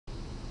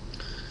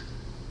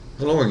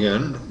Hello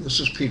again. This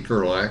is Pete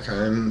Gerlach.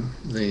 I'm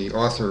the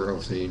author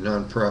of the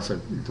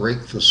nonprofit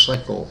Break the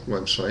Cycle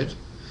website.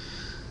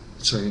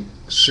 It's a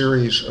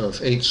series of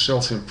 8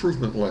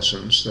 self-improvement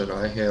lessons that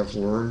I have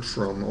learned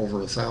from over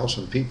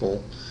 1,000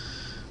 people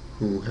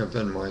who have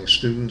been my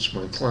students,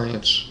 my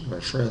clients, my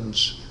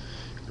friends,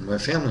 and my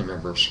family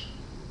members.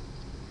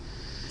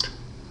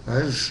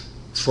 I've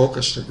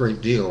focused a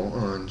great deal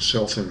on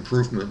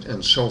self-improvement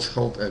and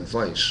self-help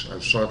advice.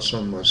 I've sought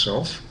some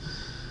myself.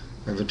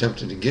 I've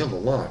attempted to give a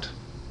lot.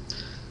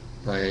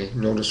 I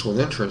notice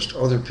with interest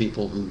other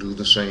people who do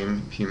the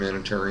same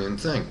humanitarian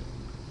thing.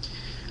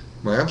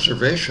 My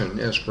observation,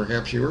 as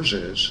perhaps yours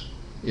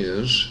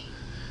is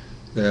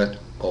that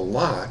a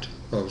lot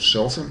of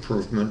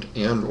self-improvement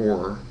and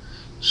or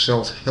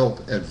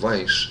self-help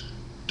advice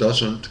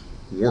doesn't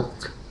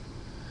work.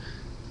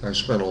 I've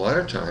spent a lot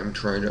of time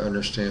trying to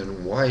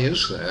understand why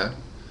is that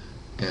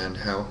and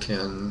how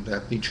can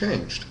that be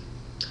changed.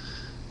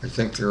 I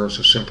think there is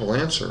a simple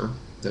answer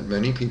that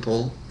many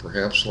people,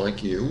 perhaps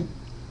like you,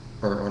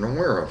 are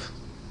unaware of.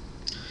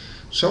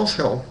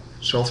 Self-help,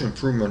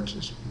 self-improvement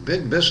is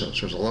big business.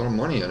 There's a lot of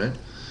money in it.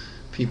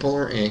 People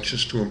are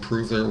anxious to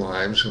improve their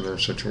lives and their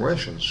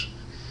situations.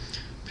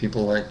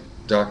 People like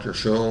Dr.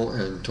 Phil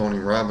and Tony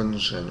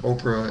Robbins and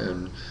Oprah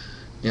and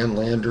Ann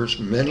Landers,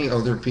 many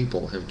other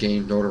people have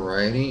gained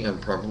notoriety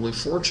and probably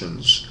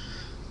fortunes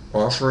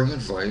offering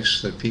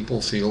advice that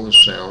people feel is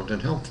sound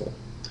and helpful.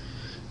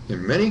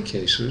 In many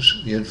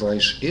cases, the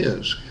advice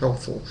is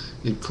helpful.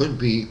 It could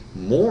be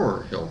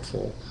more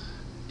helpful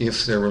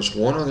if there was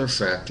one other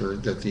factor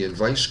that the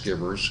advice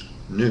givers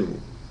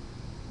knew.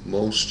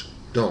 Most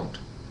don't.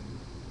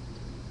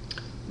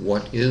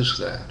 What is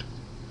that?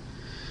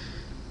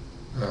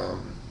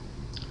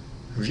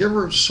 Have you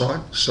ever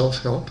sought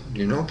self-help? Do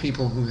you know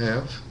people who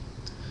have?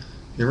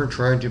 You ever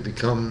tried to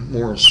become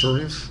more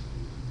assertive,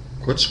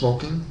 quit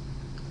smoking,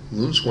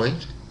 lose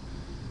weight,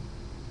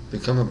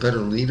 become a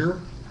better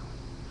leader,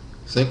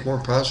 think more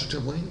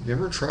positively? Have you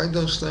ever tried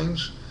those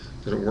things?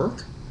 Did it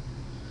work?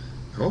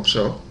 I hope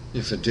so.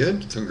 If it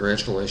did,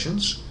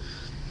 congratulations.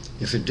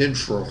 If it did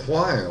for a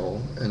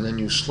while and then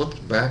you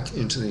slipped back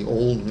into the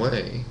old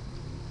way,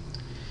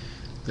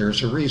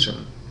 there's a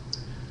reason.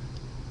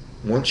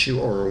 Once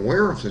you are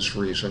aware of this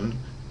reason,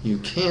 you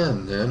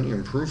can then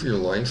improve your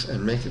life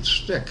and make it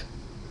stick.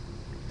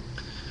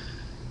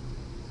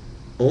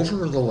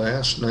 Over the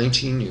last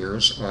 19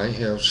 years, I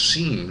have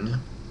seen,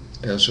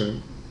 as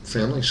a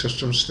family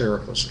systems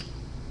therapist,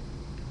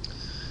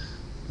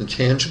 the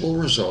tangible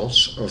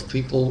results of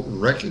people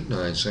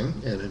recognizing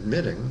and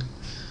admitting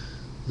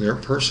their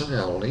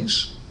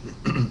personalities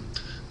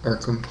are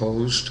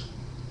composed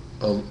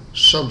of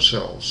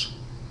subcells,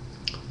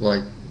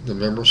 like the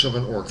members of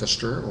an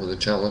orchestra or the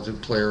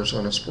talented players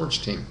on a sports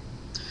team.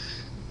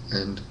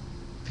 And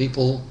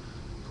people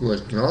who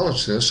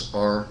acknowledge this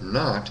are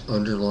not,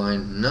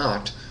 underline,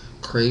 not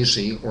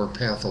crazy or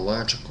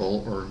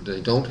pathological, or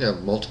they don't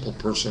have multiple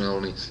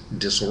personality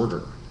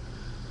disorder.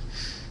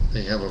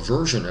 They have a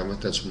version of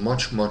it that's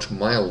much, much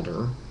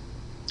milder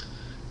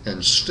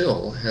and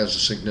still has a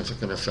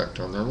significant effect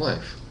on their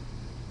life.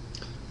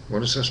 What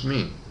does this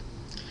mean?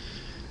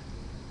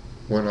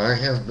 What I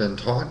have been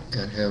taught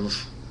and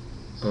have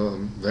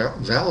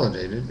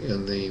validated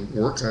in the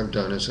work I've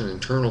done as an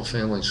internal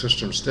family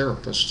systems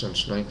therapist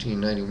since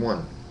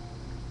 1991.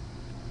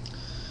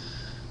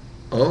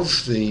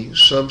 Of the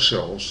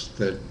subcells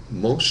that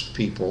most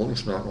people,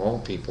 if not all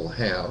people,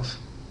 have,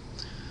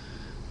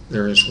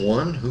 there is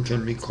one who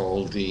can be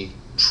called the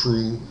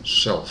true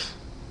self.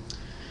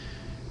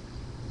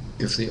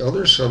 If the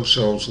other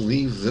subcells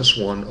leave this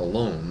one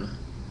alone,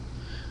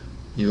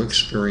 you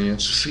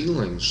experience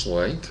feelings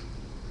like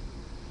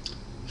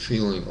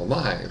feeling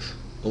alive,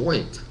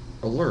 awake,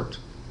 alert,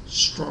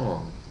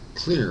 strong,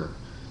 clear,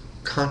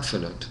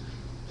 confident,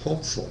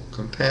 hopeful,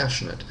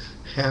 compassionate,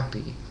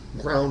 happy,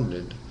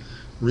 grounded,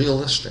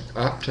 realistic,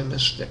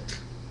 optimistic.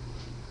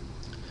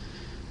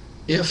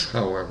 If,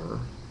 however,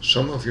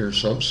 some of your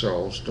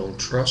subcells don't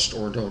trust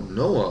or don't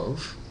know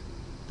of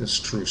this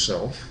true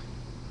self,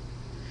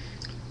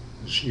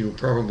 you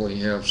probably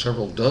have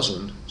several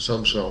dozen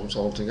subcells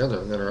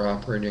altogether that are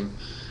operating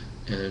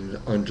and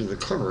under the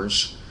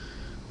covers,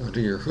 under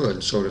your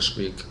hood, so to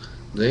speak.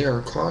 They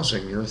are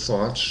causing your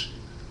thoughts,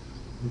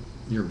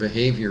 your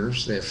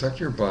behaviors. They affect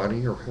your body,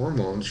 your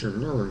hormones, your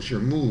nerves, your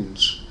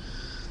moods.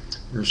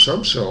 Your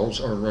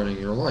subcells are running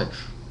your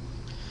life.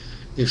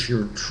 If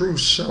your true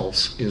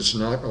self is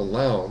not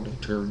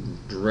allowed to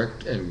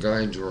direct and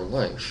guide your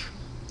life,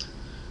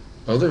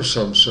 other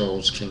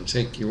subcells can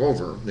take you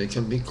over. They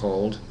can be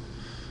called,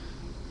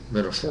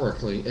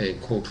 metaphorically, a,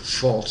 quote,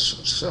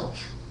 false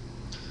self.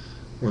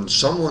 When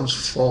someone's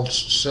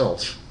false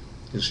self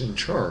is in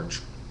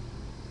charge,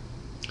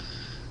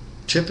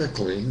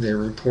 typically they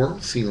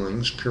report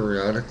feelings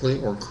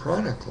periodically or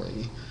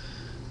chronically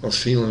of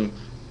feeling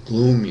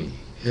gloomy,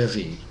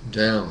 heavy,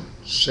 down,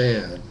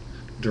 sad,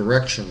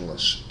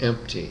 directionless,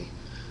 empty,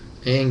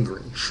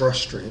 angry,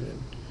 frustrated,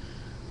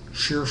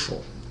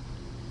 fearful,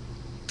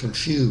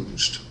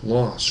 confused,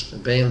 lost,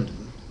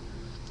 abandoned.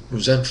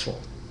 resentful,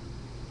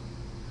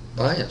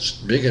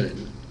 biased,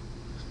 bigoted.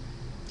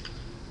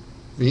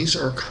 These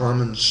are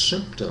common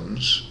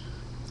symptoms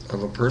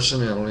of a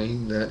personality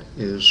that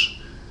is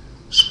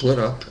split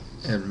up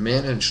and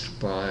managed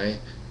by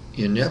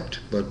inept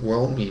but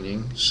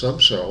well-meaning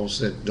subcells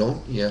that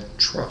don't yet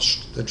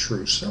trust the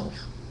true self.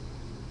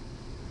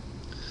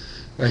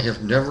 I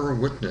have never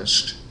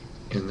witnessed,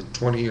 in the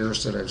 20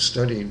 years that I've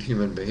studied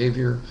human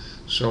behavior,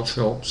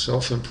 self-help,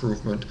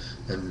 self-improvement,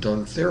 and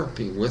done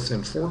therapy with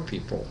and for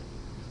people,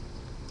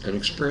 and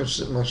experienced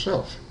it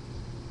myself,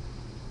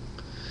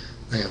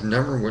 I have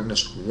never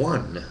witnessed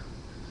one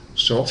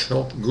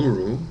self-help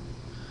guru,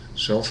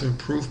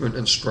 self-improvement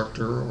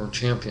instructor or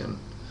champion,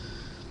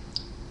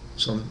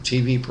 some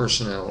TV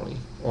personality,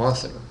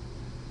 author,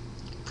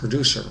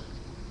 producer,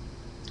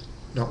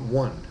 not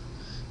one,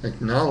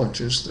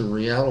 acknowledges the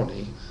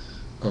reality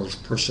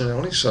of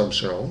personality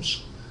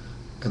subcells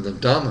and the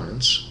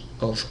dominance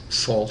of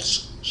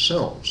false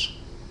selves.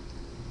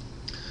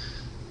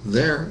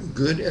 Their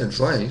good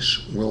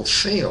advice will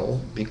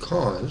fail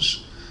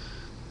because,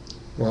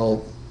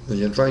 while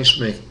the advice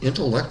may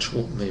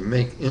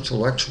make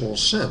intellectual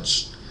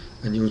sense,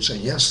 and you would say,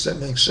 yes, that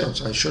makes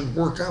sense. I should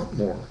work out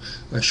more.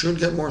 I should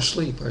get more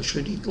sleep. I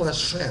should eat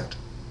less fat,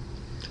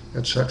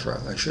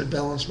 etc. I should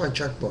balance my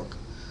checkbook.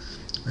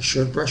 I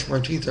should brush my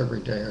teeth every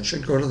day. I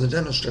should go to the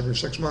dentist every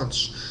 6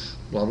 months.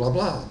 Blah, blah,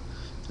 blah.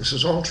 This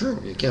is all true.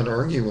 You can't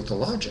argue with the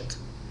logic.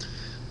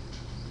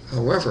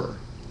 However,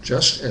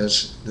 just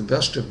as the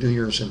best of New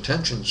Year's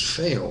intentions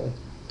fail,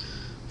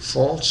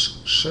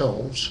 false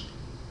selves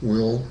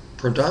will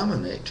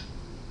predominate.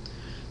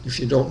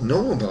 If you don't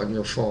know about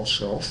your false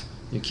self,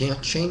 you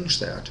can't change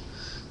that.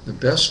 The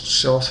best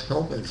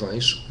self-help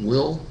advice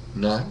will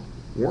not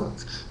work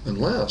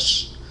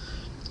unless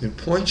it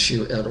points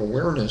you at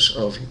awareness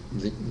of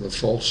the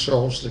false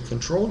selves that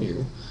control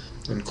you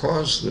and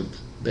cause the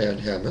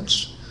bad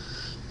habits,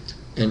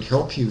 and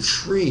help you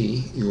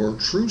free your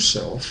true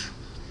self,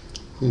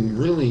 who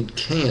really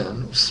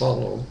can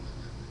follow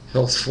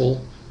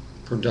healthful,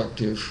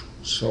 productive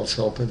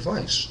self-help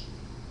advice.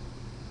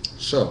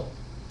 So,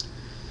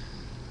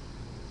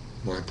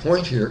 my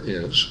point here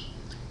is,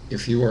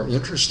 if you are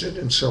interested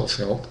in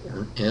self-help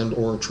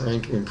or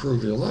trying to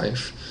improve your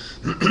life,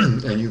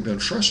 and you've been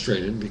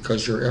frustrated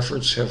because your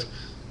efforts have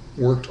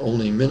worked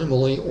only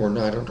minimally or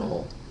not at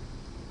all,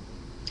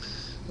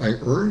 I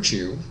urge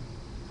you,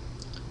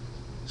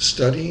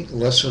 study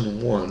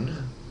Lesson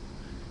 1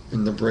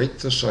 in the Break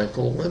the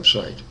Cycle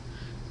website.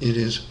 It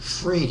is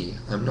free.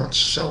 I'm not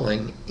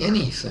selling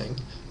anything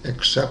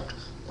except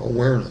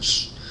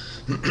awareness.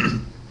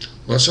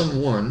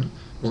 Lesson 1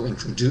 will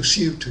introduce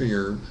you to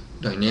your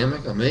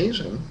dynamic,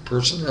 amazing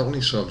personality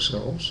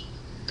subcells,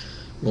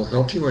 will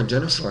help you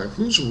identify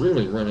who's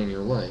really running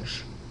your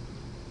life.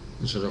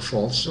 Is it a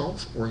false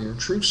self or your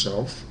true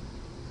self?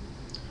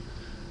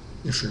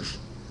 If you're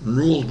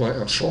ruled by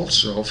a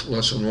false self,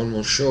 Lesson 1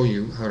 will show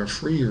you how to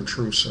free your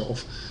true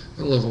self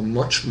and live a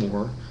much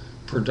more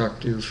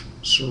productive,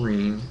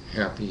 serene,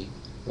 happy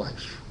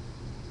life.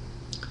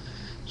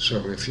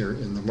 So if you're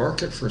in the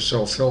market for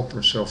self-help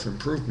or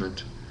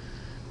self-improvement,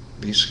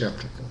 be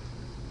skeptical.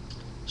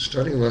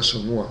 Study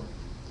Lesson 1.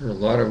 There are a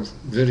lot of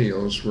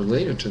videos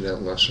related to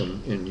that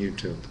lesson in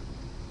YouTube.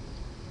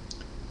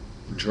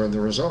 Enjoy the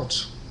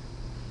results.